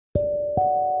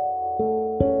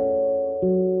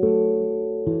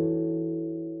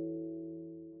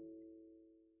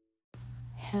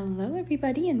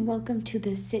everybody, and welcome to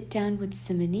the Sit Down with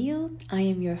Simonil. I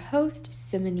am your host,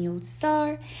 Simonil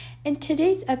Sar, and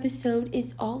today's episode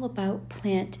is all about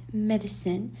plant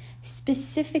medicine,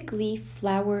 specifically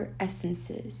flower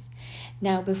essences.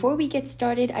 Now, before we get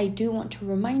started, I do want to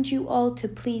remind you all to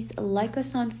please like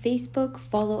us on Facebook,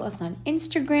 follow us on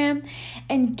Instagram,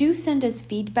 and do send us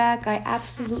feedback. I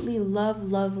absolutely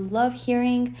love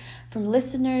hearing from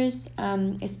listeners,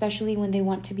 especially when they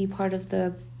want to be part of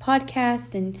the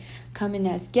podcast and come in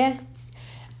as guests.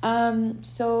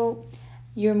 So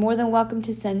you're more than welcome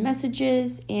to send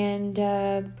messages and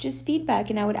just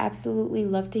feedback, and I would absolutely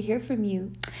love to hear from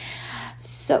you.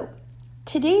 So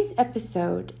today's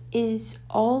episode is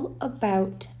all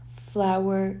about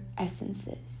flower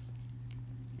essences.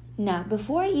 Now,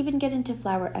 before I even get into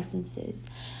flower essences,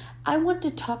 I want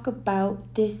to talk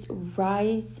about this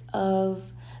rise of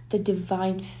the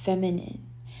divine feminine.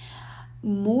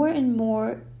 More and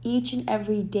more, each and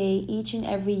every day, each and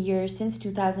every year, since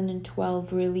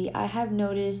 2012, really, I have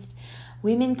noticed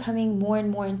women coming more and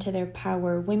more into their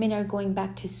power. Women are going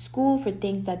back to school for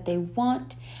things that they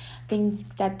want, things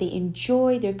that they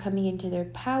enjoy. They're coming into their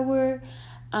power.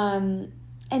 And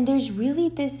there's really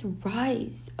this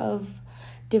rise of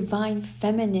divine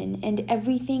feminine, and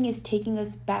everything is taking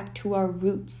us back to our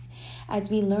roots as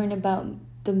we learn about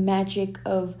the magic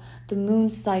of the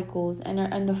moon cycles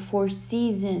and the 4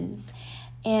 seasons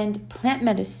and plant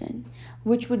medicine,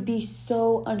 which would be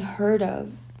so unheard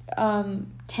of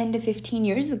 10 to 15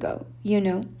 years ago,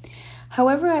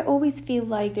 However, I always feel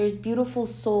like there's beautiful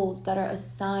souls that are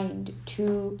assigned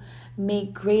to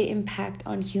make great impact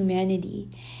on humanity.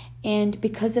 And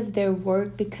because of their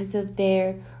work, because of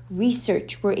their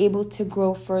research, we're able to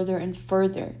grow further and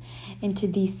further into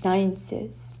these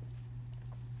sciences.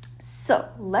 So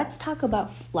let's talk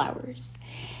about flowers.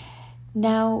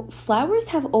 Now, flowers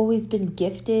have always been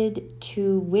gifted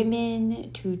to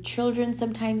women, to children,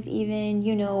 sometimes even,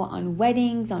 on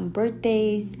weddings, on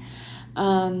birthdays,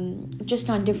 just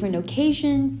on different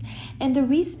occasions. And the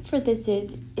reason for this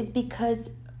is because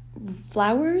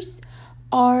flowers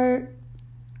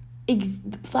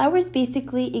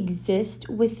basically exist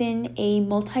within a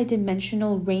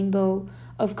multidimensional rainbow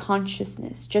of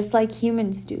consciousness, just like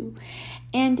humans do.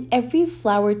 And every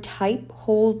flower type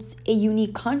holds a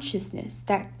unique consciousness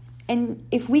and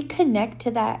if we connect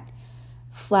to that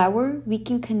flower, we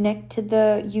can connect to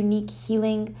the unique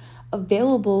healing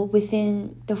available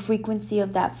within the frequency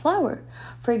of that flower.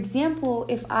 For example,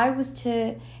 if I was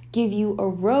to give you a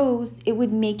rose, it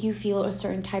would make you feel a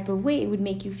certain type of way. It would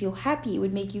make you feel happy. It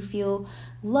would make you feel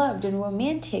loved and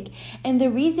romantic. And the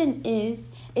reason is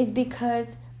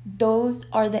because those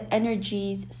are the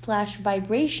energies /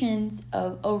 vibrations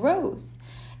of a rose.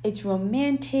 It's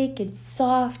romantic, it's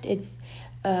soft, it's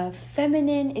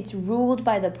feminine, it's ruled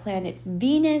by the planet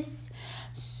Venus.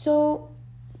 So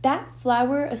that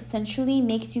flower essentially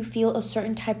makes you feel a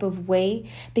certain type of way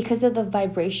because of the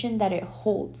vibration that it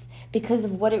holds, because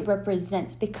of what it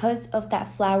represents, because of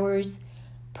that flower's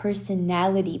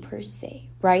personality per se,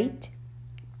 right?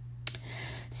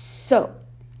 So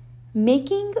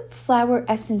making flower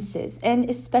essences, and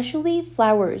especially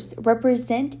flowers,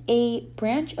 represent a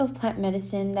branch of plant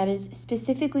medicine that is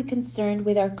specifically concerned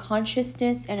with our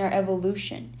consciousness and our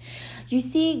evolution. You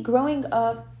see, growing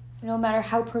up, no matter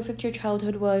how perfect your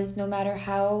childhood was, no matter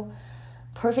how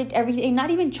perfect everything, not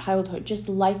even childhood, just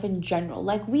life in general,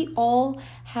 like we all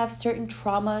have certain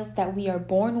traumas that we are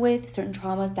born with, certain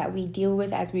traumas that we deal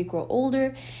with as we grow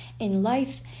older in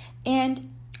life, and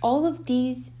all of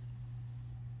these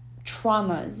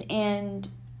traumas and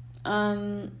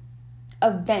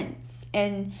events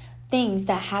and things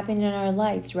that happen in our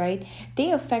lives, right?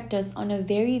 They affect us on a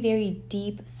very, very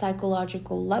deep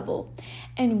psychological level.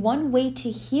 And one way to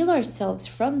heal ourselves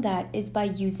from that is by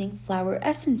using flower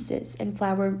essences and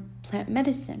flower plant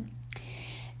medicine.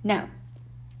 Now,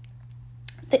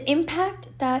 the impact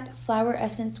that flower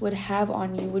essence would have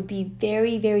on you would be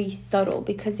very, very subtle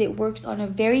because it works on a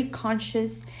very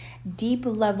conscious, deep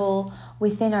level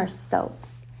within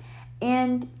ourselves.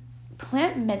 And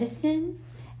plant medicine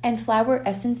and flower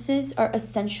essences are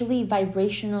essentially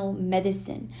vibrational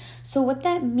medicine. So what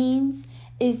that means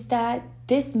is that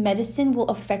this medicine will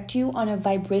affect you on a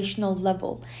vibrational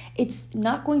level. It's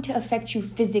not going to affect you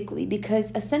physically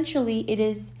because essentially it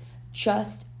is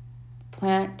just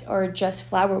plant or just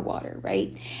flower water,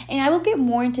 right? And I will get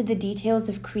more into the details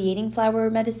of creating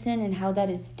flower medicine and how that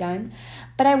is done,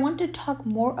 but I want to talk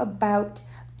more about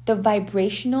the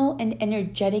vibrational and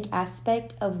energetic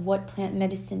aspect of what plant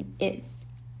medicine is.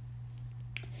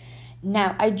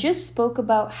 Now, I just spoke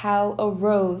about how a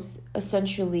rose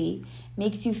essentially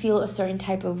makes you feel a certain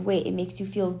type of way. It makes you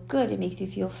feel good. It makes you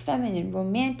feel feminine,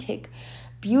 romantic,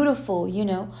 beautiful,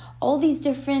 all these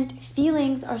different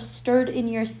feelings are stirred in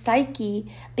your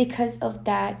psyche because of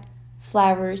that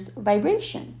flower's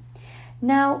vibration.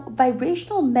 Now,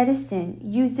 vibrational medicine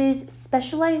uses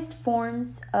specialized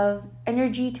forms of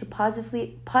energy to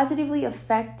positively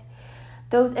affect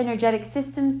those energetic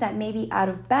systems that may be out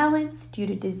of balance due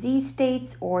to disease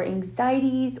states or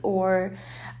anxieties or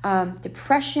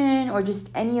depression or just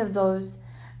any of those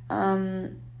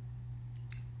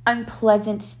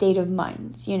unpleasant state of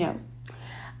minds,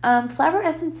 Flower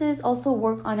essences also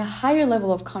work on a higher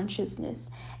level of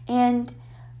consciousness, and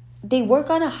they work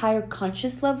on a higher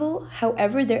conscious level.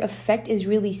 However, their effect is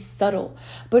really subtle,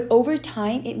 but over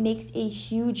time, it makes a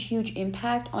huge, huge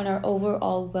impact on our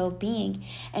overall well-being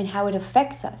and how it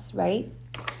affects us, right?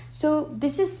 So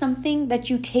this is something that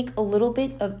you take a little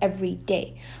bit of every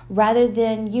day rather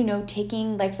than,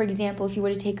 taking, like, for example, if you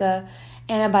were to take a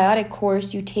antibiotic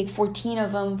course, you take 14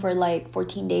 of them for like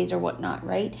 14 days or whatnot,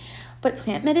 right? But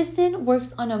plant medicine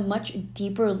works on a much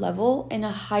deeper level and a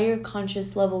higher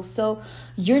conscious level. So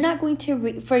you're not going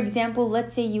to, for example,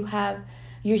 let's say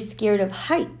you're scared of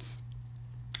heights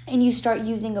and you start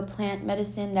using a plant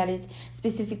medicine that is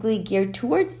specifically geared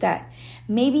towards that.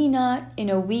 Maybe not in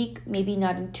a week, maybe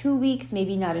not in 2 weeks,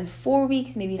 maybe not in 4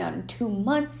 weeks, maybe not in 2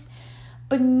 months,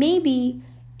 but maybe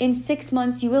in 6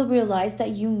 months, you will realize that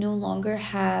you no longer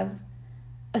have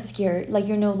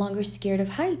you're no longer scared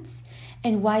of heights.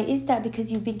 And why is that?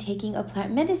 Because you've been taking a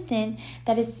plant medicine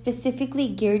that is specifically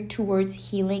geared towards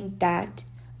healing that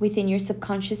within your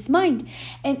subconscious mind.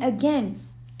 And again,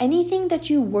 anything that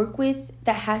you work with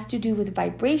that has to do with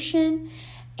vibration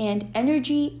and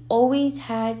energy always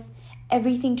has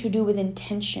everything to do with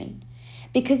intention,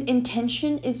 because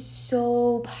intention is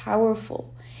so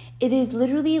powerful. It is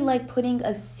literally like putting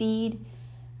a seed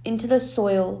into the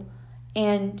soil,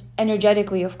 and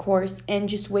energetically, of course, and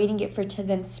just waiting it for it to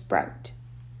then sprout.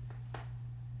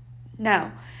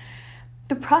 Now,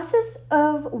 the process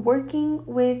of working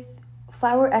with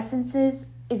flower essences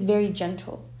is very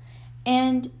gentle,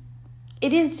 and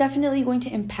it is definitely going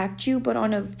to impact you, but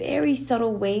on a very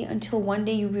subtle way until one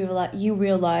day you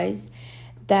realize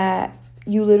that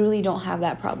you literally don't have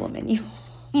that problem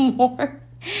anymore.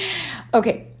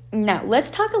 Okay. Now, let's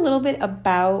talk a little bit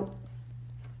about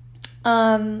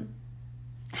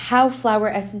how flower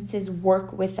essences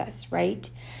work with us, right?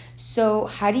 So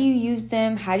how do you use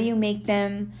them? How do you make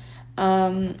them?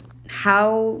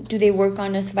 How do they work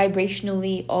on us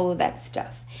vibrationally? All of that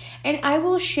stuff. And I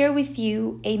will share with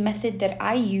you a method that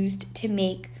I used to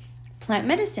make plant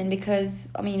medicine because,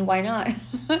 why not?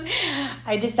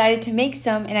 I decided to make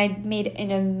some and I made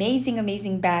an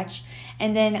amazing batch.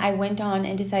 And then I went on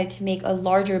and decided to make a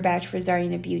larger batch for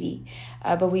Zarina Beauty.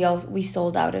 But we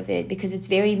sold out of it because it's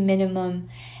very minimum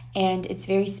and it's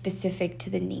very specific to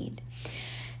the need.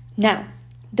 Now,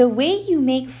 the way you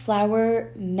make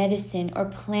flower medicine or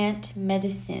plant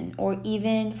medicine or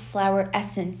even flower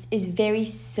essence is very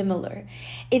similar.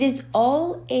 It is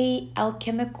all a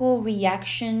alchemical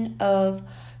reaction of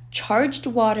charged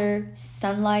water,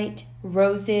 sunlight,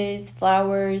 roses,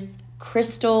 flowers,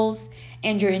 crystals,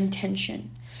 and your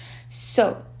intention.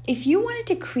 So, if you wanted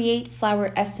to create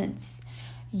flower essence,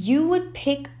 you would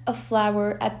pick a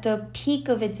flower at the peak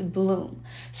of its bloom.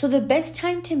 So the best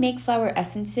time to make flower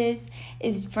essences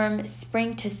is from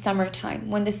spring to summertime,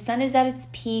 when the sun is at its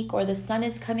peak or the sun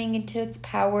is coming into its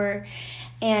power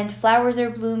and flowers are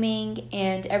blooming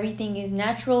and everything is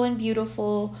natural and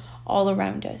beautiful all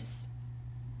around us.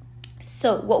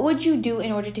 So what would you do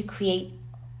in order to create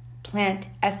plant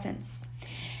essence?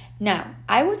 Now,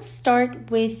 I would start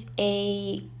with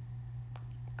a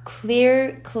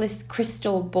clear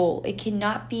crystal bowl. It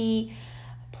cannot be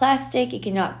plastic. It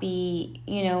cannot be,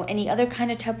 any other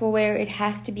kind of Tupperware. It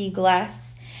has to be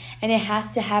glass, and it has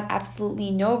to have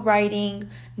absolutely no writing,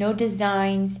 no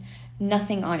designs,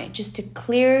 nothing on it. Just a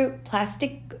clear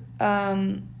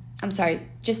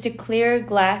just a clear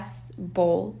glass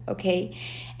bowl, okay?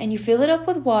 And you fill it up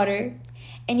with water,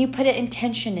 and you put an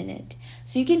intention in it.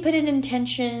 So you can put an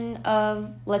intention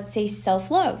of, let's say,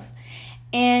 self-love.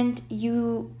 And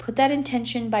you put that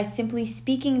intention by simply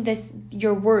speaking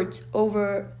your words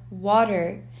over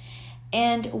water.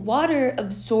 And water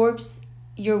absorbs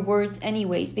your words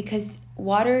anyways, because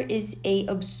water is a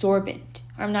absorbent.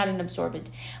 Or not an absorbent.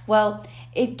 Well,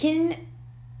 it can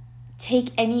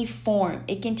take any form.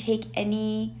 It can take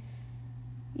any,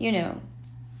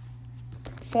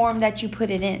 form that you put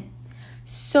it in.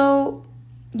 So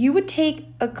you would take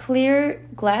a clear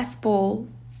glass bowl,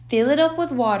 fill it up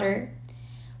with water,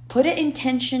 put an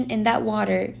intention in that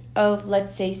water of,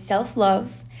 let's say,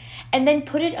 self-love, and then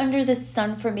put it under the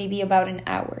sun for maybe about an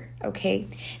hour, okay?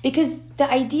 Because the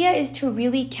idea is to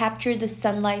really capture the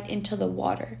sunlight into the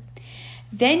water.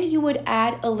 Then you would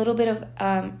add a little bit of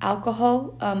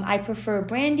alcohol. I prefer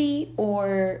brandy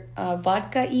or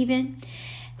vodka even.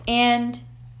 And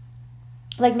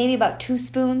like maybe about 2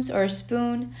 spoons or a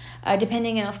spoon,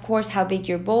 depending on, of course, how big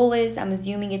your bowl is. I'm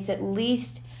assuming it's at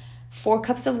least 4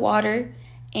 cups of water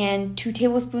and 2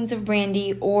 tablespoons of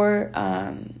brandy or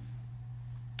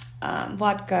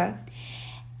vodka.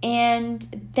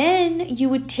 And then you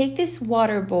would take this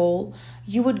water bowl,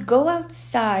 you would go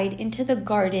outside into the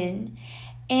garden,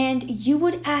 and you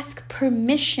would ask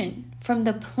permission from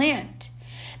the plant.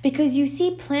 Because you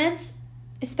see, plants,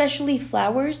 especially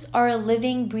flowers, are a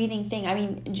living, breathing thing. I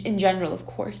mean, in general, of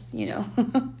course,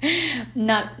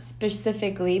 not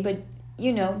specifically, but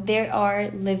there are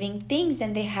living things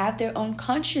and they have their own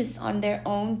conscious on their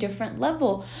own different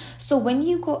level. So when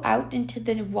you go out into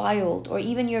the wild or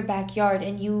even your backyard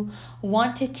and you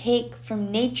want to take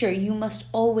from nature, you must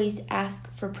always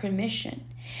ask for permission.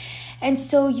 And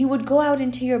so you would go out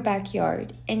into your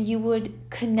backyard and you would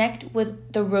connect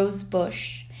with the rose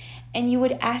bush and you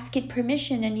would ask it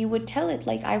permission and you would tell it,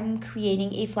 like, I'm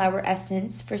creating a flower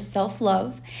essence for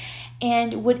self-love.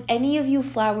 And would any of you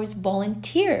flowers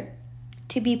volunteer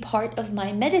to be part of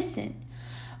my medicine?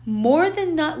 More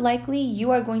than not likely, you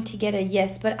are going to get a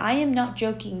yes, but I am not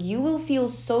joking. You will feel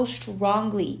so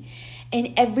strongly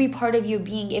in every part of your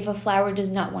being if a flower does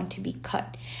not want to be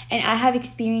cut. And I have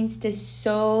experienced this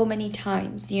so many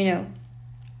times,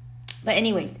 But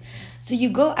anyways, so you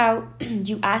go out,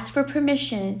 you ask for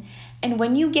permission, and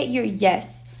when you get your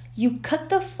yes, you cut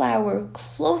the flower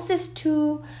closest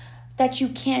to that you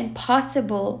can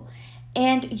possible,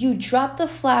 and you drop the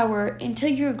flower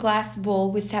into your glass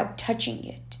bowl without touching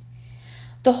it.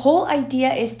 The whole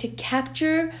idea is to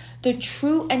capture the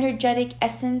true energetic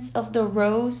essence of the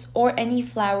rose or any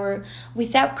flower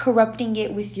without corrupting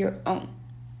it with your own.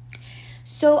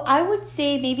 So I would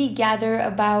say maybe gather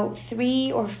about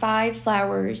 3 or 5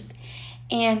 flowers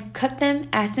and cut them,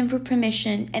 ask them for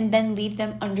permission, and then leave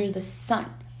them under the sun.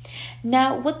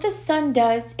 Now, what the sun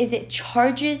does is it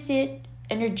charges it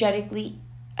energetically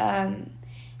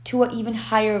to an even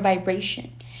higher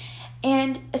vibration.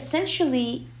 And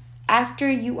essentially, after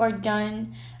you are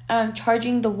done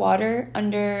charging the water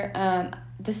under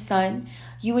the sun,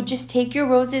 you would just take your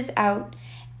roses out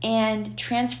and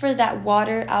transfer that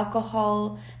water,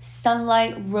 alcohol,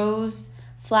 sunlight, rose,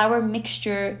 flower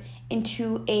mixture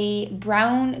into a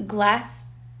brown glass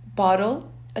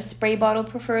bottle, a spray bottle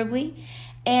preferably,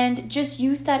 and just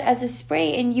use that as a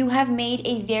spray, and you have made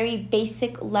a very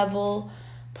basic level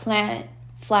plant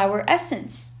flower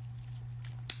essence.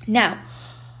 Now,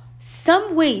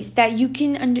 some ways that you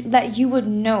would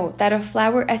know that a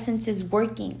flower essence is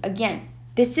working. Again,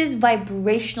 this is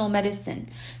vibrational medicine.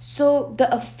 So the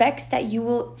effects that you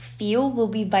will feel will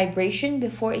be vibration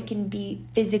before it can be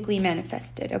physically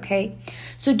manifested, okay?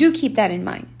 So do keep that in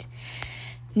mind.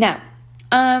 Now,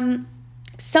 the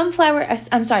flower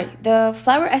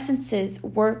essences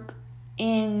work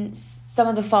in some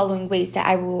of the following ways that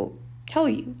I will tell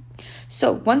you.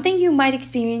 So one thing you might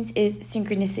experience is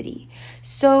synchronicity.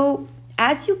 So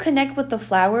as you connect with the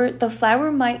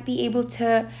flower might be able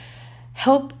to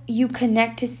help you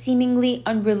connect to seemingly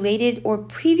unrelated or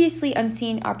previously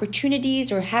unseen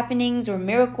opportunities or happenings or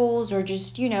miracles or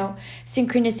just,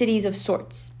 synchronicities of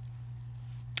sorts.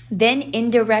 Then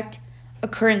indirect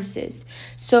occurrences.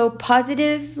 So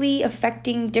positively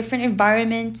affecting different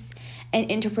environments and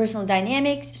interpersonal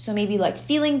dynamics. So maybe like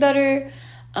feeling better,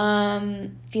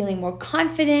 feeling more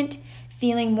confident,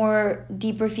 feeling more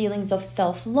deeper feelings of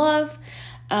self-love,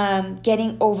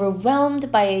 getting overwhelmed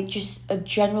by just a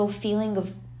general feeling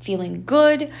of feeling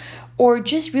good, or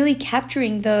just really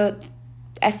capturing the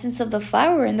essence of the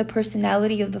flower and the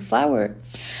personality of the flower.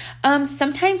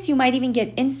 Sometimes you might even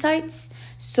get insights.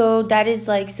 So that is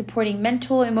like supporting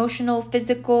mental, emotional,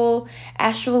 physical,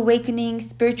 astral awakening,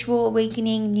 spiritual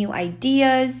awakening, new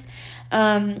ideas.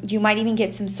 You might even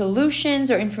get some solutions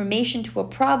or information to a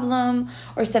problem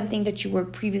or something that you were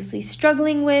previously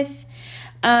struggling with.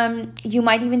 You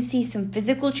might even see some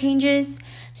physical changes.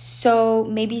 So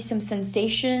maybe some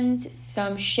sensations,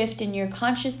 some shift in your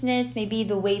consciousness, maybe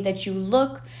the way that you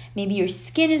look, maybe your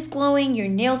skin is glowing, your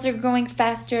nails are growing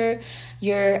faster,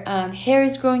 your hair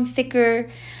is growing thicker.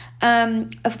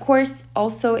 Of course,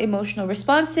 also emotional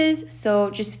responses. So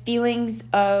just feelings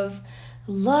of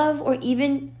love, or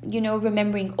even,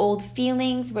 remembering old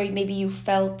feelings where maybe you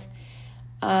felt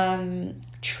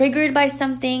triggered by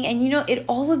something, and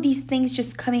all of these things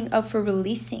just coming up for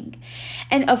releasing.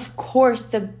 And of course,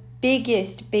 the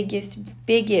biggest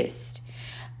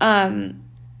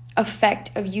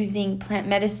effect of using plant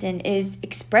medicine is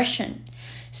expression.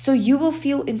 So you will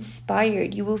feel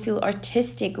inspired, you will feel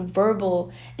artistic,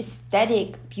 verbal,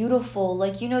 aesthetic, beautiful,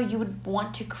 like, you would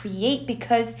want to create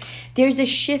because there's a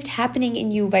shift happening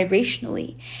in you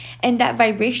vibrationally. And that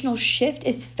vibrational shift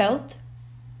is felt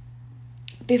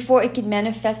before it can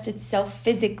manifest itself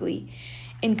physically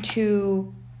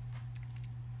into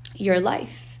your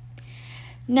life.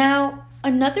 Now,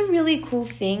 another really cool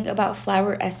thing about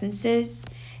flower essences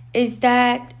is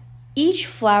that each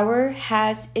flower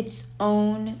has its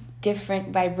own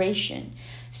different vibration.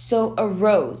 So a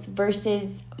rose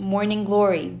versus morning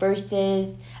glory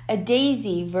versus a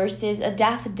daisy versus a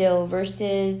daffodil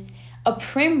versus a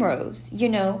primrose,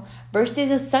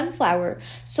 versus a sunflower.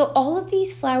 So all of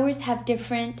these flowers have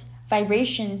different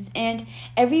vibrations, and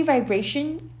every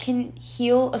vibration can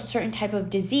heal a certain type of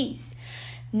disease.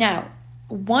 Now,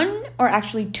 one or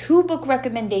actually two book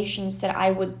recommendations that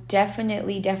I would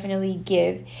definitely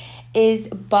give is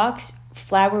Bach's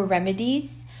Flower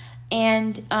Remedies,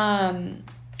 and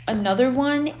another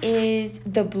one is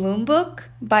The Bloom Book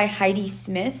by Heidi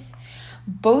Smith.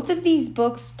 Both of these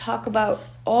books talk about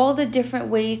all the different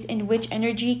ways in which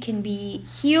energy can be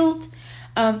healed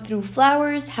through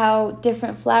flowers, how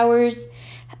different flowers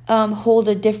hold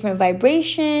a different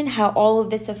vibration, how all of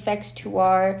this affects to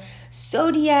our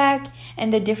zodiac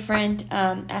and the different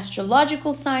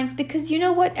astrological signs, because you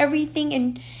know what,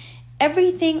 everything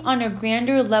on a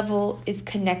grander level is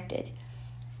connected.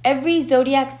 Every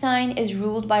zodiac sign is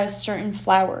ruled by a certain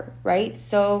flower, right?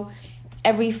 So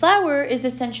every flower is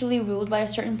essentially ruled by a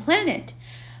certain planet.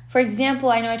 For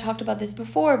example, I know I talked about this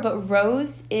before, but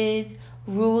rose is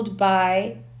ruled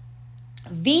by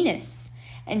Venus,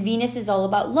 and Venus is all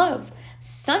about love.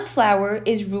 Sunflower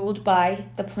is ruled by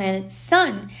the planet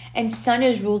Sun, and Sun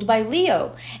is ruled by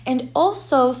Leo. And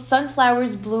also,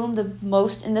 sunflowers bloom the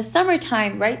most in the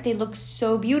summertime, right? They look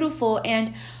so beautiful.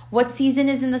 And what season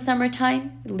is in the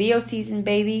summertime? Leo season,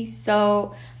 baby.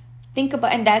 So think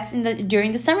about, and that's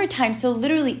during the summertime. So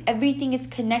literally everything is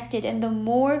connected. And the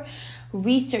more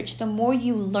research, the more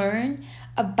you learn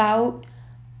about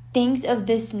things of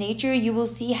this nature, you will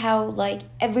see how like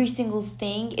every single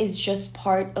thing is just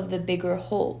part of the bigger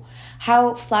whole.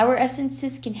 How flower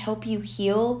essences can help you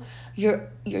heal your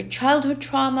childhood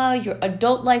trauma, your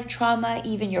adult life trauma,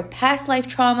 even your past life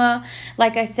trauma.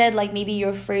 Like I said, like maybe you're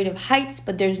afraid of heights,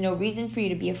 but there's no reason for you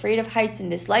to be afraid of heights in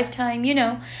this lifetime,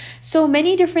 So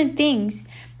many different things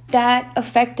that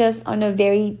affect us on a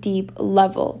very deep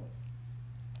level.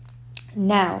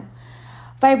 Now,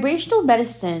 vibrational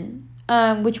medicine,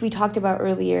 which we talked about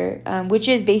earlier, which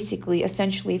is basically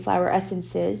essentially flower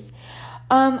essences,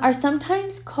 are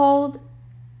sometimes called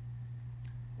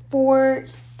for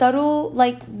subtle,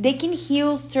 like they can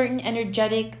heal certain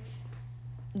energetic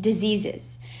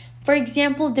diseases. For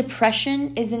example,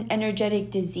 depression is an energetic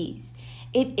disease.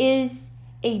 It is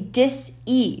a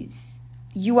dis-ease.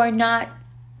 You are not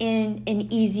in an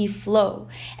easy flow.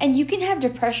 And you can have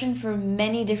depression for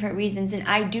many different reasons. And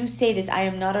I do say this, I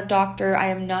am not a doctor, I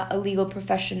am not a legal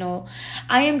professional.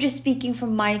 I am just speaking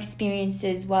from my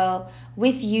experiences while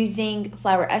with using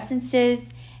flower essences,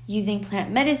 using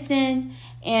plant medicine,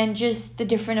 and just the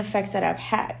different effects that I've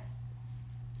had.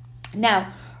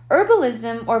 Now,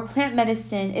 herbalism or plant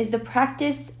medicine is the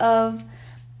practice of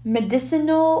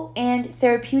medicinal and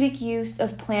therapeutic use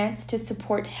of plants to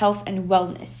support health and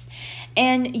wellness.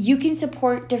 And you can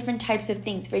support different types of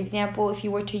things. For example, if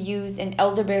you were to use an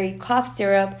elderberry cough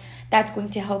syrup, that's going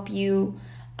to help you,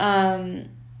 or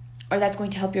that's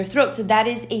going to help your throat. So that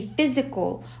is a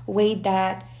physical way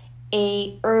that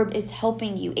a herb is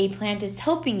helping you, a plant is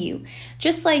helping you.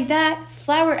 Just like that,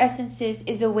 flower essences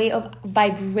is a way of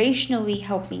vibrationally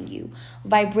helping you,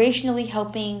 vibrationally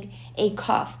helping a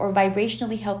cough, or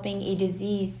vibrationally helping a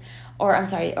disease, or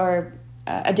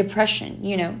a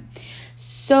depression,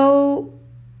 So,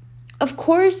 of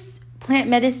course, plant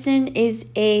medicine is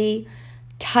a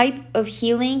type of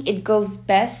healing. It goes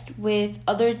best with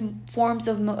other forms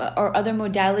of or other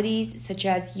modalities such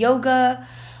as yoga,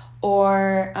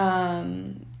 or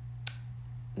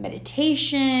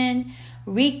meditation,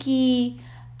 Reiki,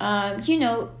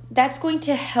 that's going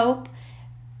to help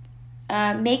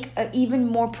make an even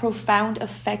more profound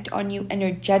effect on you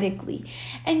energetically.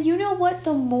 And you know what?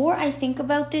 The more I think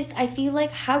about this, I feel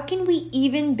like how can we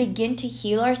even begin to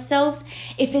heal ourselves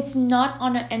if it's not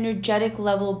on an energetic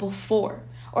level before,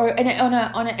 or on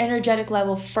an energetic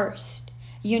level first,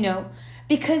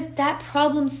 Because that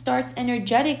problem starts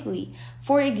energetically.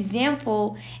 For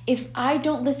example, if I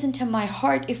don't listen to my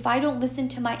heart, if I don't listen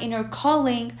to my inner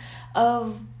calling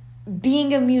of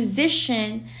being a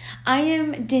musician, I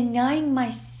am denying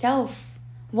myself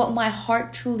what my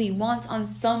heart truly wants on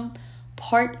some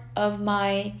part of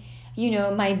my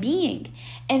my being.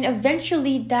 And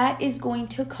eventually that is going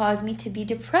to cause me to be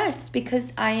depressed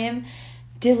because I am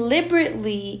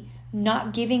deliberately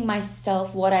not giving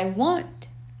myself what I want,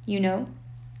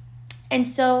 And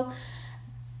so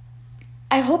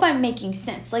I hope I'm making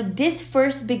sense. Like, this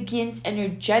first begins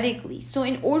energetically. So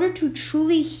in order to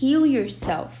truly heal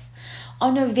yourself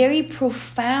on a very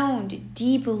profound,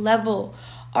 deep level,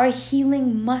 our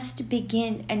healing must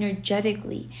begin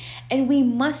energetically. And we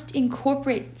must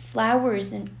incorporate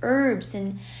flowers and herbs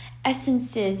and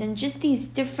essences and just these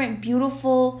different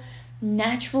beautiful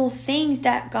natural things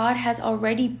that God has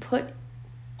already put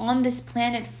on this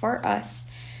planet for us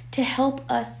to help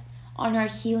us on our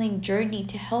healing journey,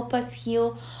 to help us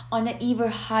heal on an even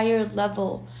higher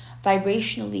level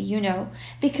vibrationally,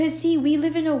 Because see, we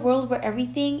live in a world where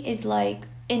everything is like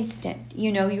instant.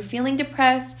 You're feeling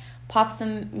depressed, pop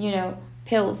some,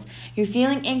 pills. You're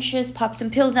feeling anxious, pop some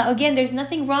pills. Now, again, there's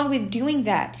nothing wrong with doing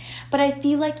that. But I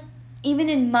feel like even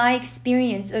in my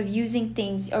experience of using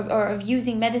things or of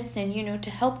using medicine, to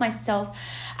help myself,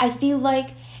 I feel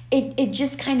like it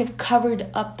just kind of covered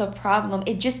up the problem.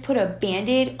 It just put a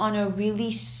Band-Aid on a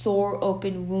really sore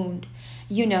open wound,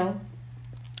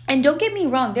 And don't get me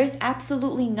wrong, there's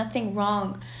absolutely nothing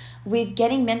wrong with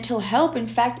getting mental help. In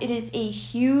fact, it is a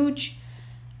huge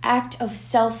act of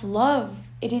self-love.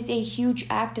 It is a huge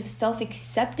act of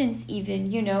self-acceptance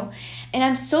even, And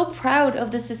I'm so proud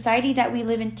of the society that we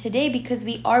live in today because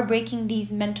we are breaking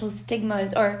these mental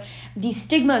stigmas or these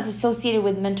stigmas associated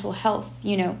with mental health,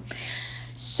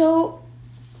 So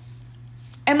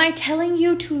am I telling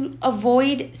you to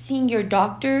avoid seeing your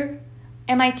doctor?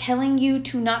 Am I telling you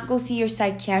to not go see your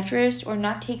psychiatrist or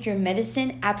not take your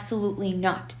medicine? Absolutely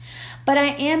not. But I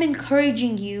am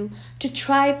encouraging you to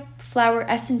try flower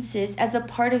essences as a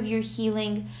part of your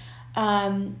healing,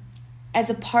 as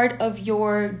a part of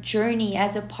your journey,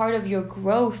 as a part of your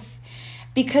growth,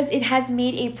 because it has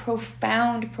made a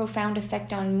profound, profound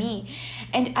effect on me.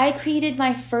 And I created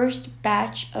my first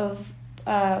batch of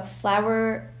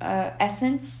flower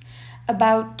essence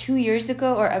about 2 years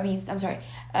ago,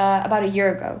 about a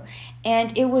year ago.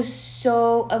 And it was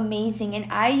so amazing. And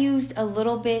I used a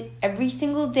little bit every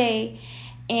single day.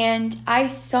 And I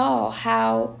saw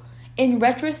how, in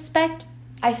retrospect,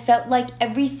 I felt like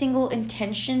every single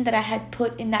intention that I had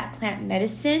put in that plant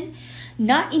medicine,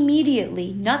 not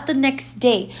immediately, not the next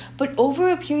day, but over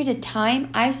a period of time,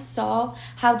 I saw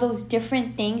how those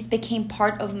different things became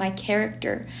part of my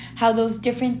character, how those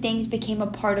different things became a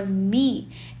part of me.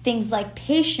 Things like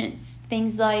patience,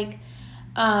 things like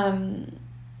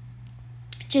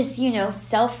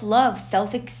self-love,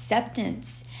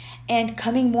 self-acceptance, and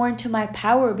coming more into my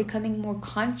power, becoming more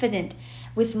confident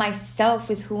with myself,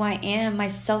 with who I am,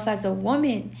 myself as a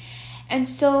woman. And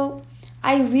so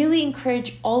I really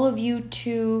encourage all of you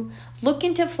to look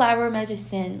into flower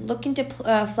medicine, look into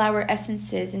flower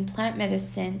essences and plant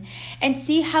medicine, and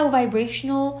see how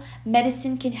vibrational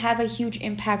medicine can have a huge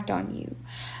impact on you.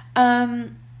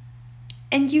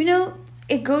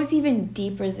 It goes even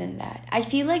deeper than that. I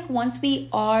feel like once we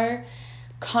are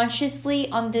consciously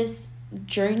on this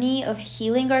journey of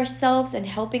healing ourselves and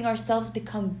helping ourselves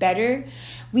become better,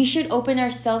 we should open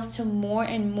ourselves to more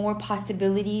and more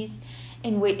possibilities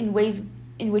in ways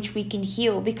in which we can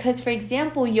heal. Because, for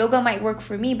example, yoga might work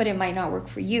for me, but it might not work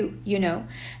for you,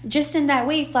 Just in that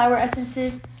way, flower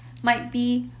essences might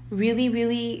be really,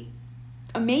 really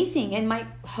amazing and might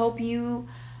help you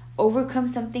overcome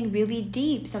something really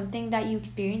deep, something that you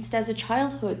experienced as a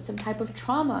childhood, some type of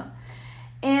trauma.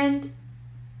 And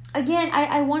again,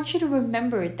 I want you to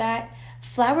remember that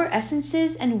flower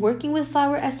essences and working with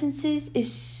flower essences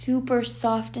is super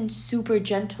soft and super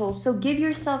gentle. So give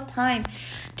yourself time.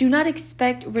 Do not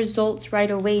expect results right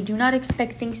away. Do not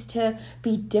expect things to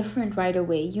be different right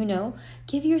away,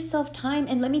 Give yourself time.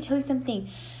 And let me tell you something.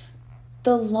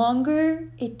 The longer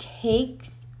it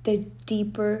takes, the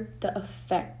deeper the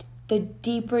effect, the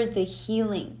deeper the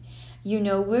healing.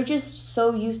 We're just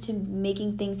so used to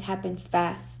making things happen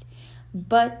fast.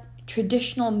 But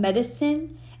traditional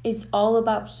medicine is all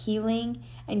about healing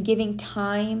and giving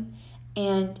time,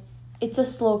 and it's a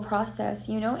slow process,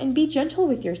 and be gentle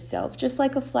with yourself, just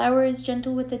like a flower is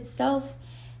gentle with itself,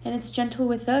 and it's gentle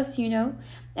with us, and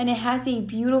it has a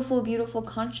beautiful, beautiful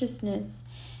consciousness.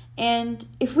 And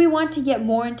if we want to get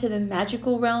more into the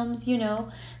magical realms,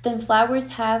 then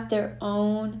flowers have their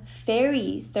own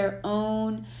fairies, their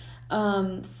own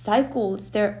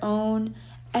cycles, their own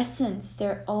essence,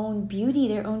 their own beauty,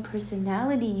 their own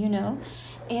personality,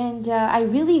 And I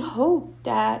really hope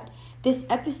that this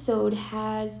episode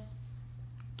has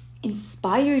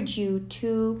inspired you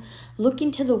to look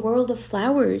into the world of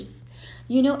flowers.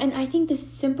 And I think the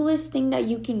simplest thing that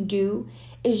you can do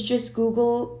is just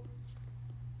Google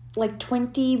like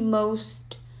 20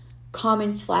 most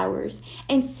common flowers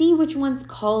and see which ones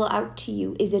call out to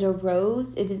you. Is it a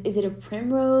rose? Is it a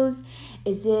primrose?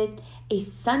 Is it a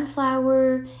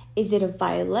sunflower? Is it a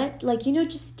violet?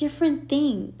 Just different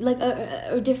thing,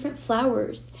 or different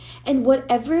flowers. And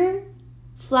whatever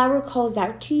flower calls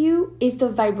out to you is the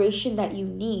vibration that you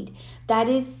need. That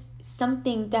is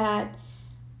something that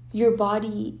your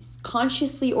body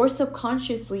consciously or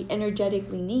subconsciously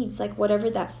energetically needs, like whatever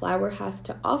that flower has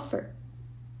to offer.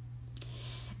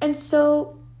 And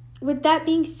so with that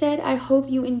being said, I hope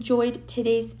you enjoyed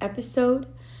today's episode.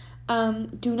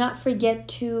 Do not forget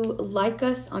to like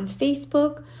us on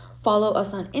Facebook, follow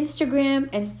us on Instagram,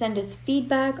 and send us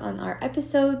feedback on our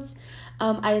episodes.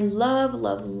 I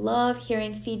love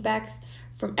hearing feedbacks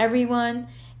from everyone.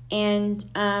 And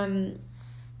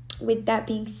with that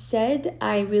being said,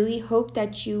 I really hope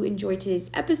that you enjoyed today's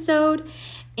episode.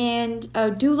 And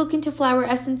do look into flower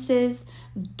essences.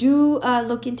 Do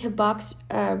look into box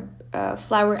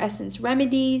flower essence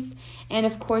remedies. And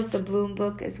of course, the Bloom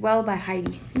book as well by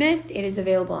Heidi Smith. It is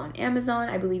available on Amazon.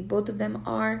 I believe both of them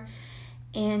are.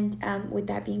 And with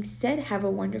that being said, have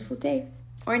a wonderful day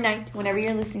or night whenever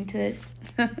you're listening to this.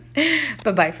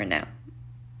 Bye-bye for now.